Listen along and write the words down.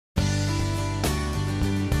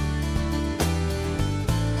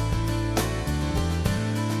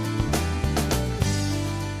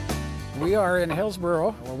We are in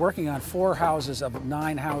Hillsboro. We're working on 4 houses of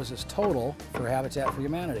 9 houses total for Habitat for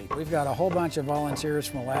Humanity. We've got a whole bunch of volunteers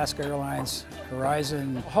from Alaska Airlines,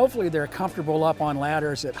 Horizon. Hopefully they're comfortable up on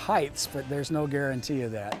ladders at heights, but there's no guarantee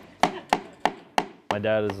of that. My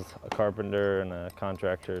dad is a carpenter and a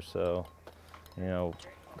contractor, so, you know,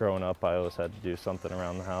 growing up I always had to do something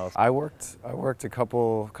around the house. I worked a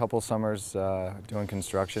couple summers doing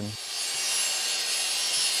construction.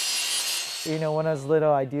 You know, when I was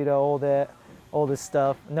little, I did all the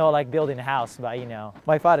stuff. No, like building a house, but you know,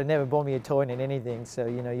 my father never bought me a toy and anything, so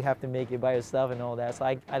you know, you have to make it by yourself and all that. So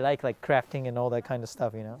I like crafting and all that kind of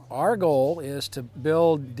stuff, you know. Our goal is to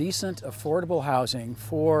build decent, affordable housing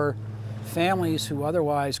for families who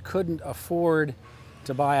otherwise couldn't afford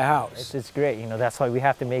to buy a house. It's great, you know. That's why we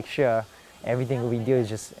have to make sure everything we do is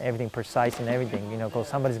just everything precise and everything, you know, because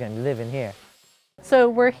somebody's going to live in here. So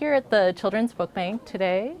we're here at the Children's Book Bank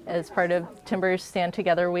today as part of Timbers Stand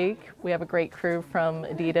Together Week. We have a great crew from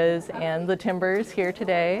Adidas and the Timbers here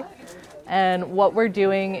today. And what we're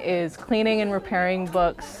doing is cleaning and repairing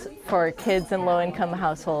books for kids in low-income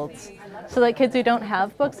households so that kids who don't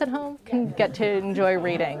have books at home can get to enjoy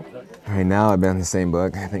reading. Right now I've been on the same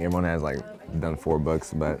book. I think everyone has done 4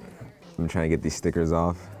 books, but I'm trying to get these stickers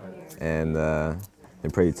off. And they're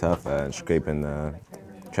pretty tough, try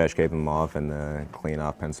to scrape them off and clean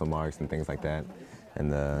off pencil marks and things like that,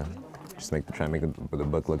 and just try to make the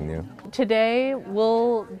book look new. Today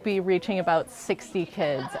we'll be reaching about 60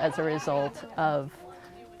 kids as a result of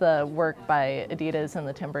the work by Adidas and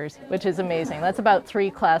the Timbers, which is amazing. That's about 3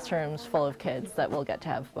 classrooms full of kids that will get to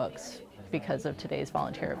have books because of today's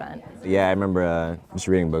volunteer event. Yeah, I remember just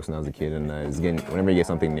reading books when I was a kid, and whenever you get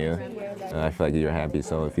something new, I feel like you're happy.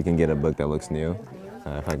 So if you can get a book that looks new,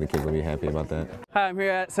 I feel like the kids will be happy about that. Hi, I'm here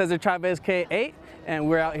at Cesar Chavez K8, and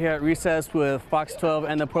we're out here at recess with Fox 12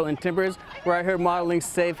 and the Portland Timbers. We're out here modeling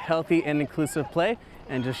safe, healthy, and inclusive play,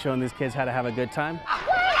 and just showing these kids how to have a good time.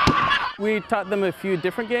 We taught them a few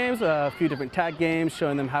different games, a few different tag games,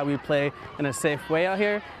 showing them how we play in a safe way out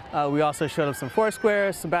here. We also showed them some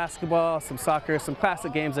Foursquare, some basketball, some soccer, some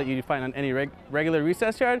classic games that you'd find on any regular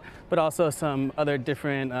recess yard, but also some other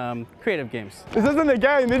different creative games. This isn't a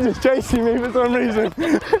game, they're just chasing me for some reason.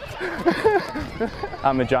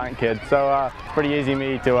 I'm a giant kid, so it's pretty easy for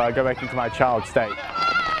me to go back into my child state.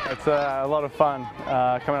 It's a lot of fun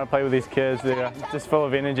coming out and play with these kids. They're just full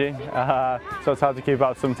of energy, so it's hard to keep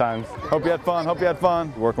up sometimes. Hope you had fun, hope you had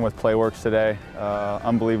fun. Working with Playworks today,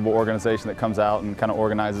 unbelievable organization that comes out and kind of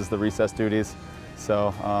organizes the recess duties.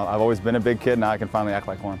 So I've always been a big kid, now I can finally act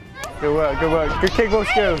like one. Good work, good work. Good kickball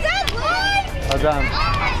skills. Well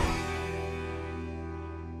done.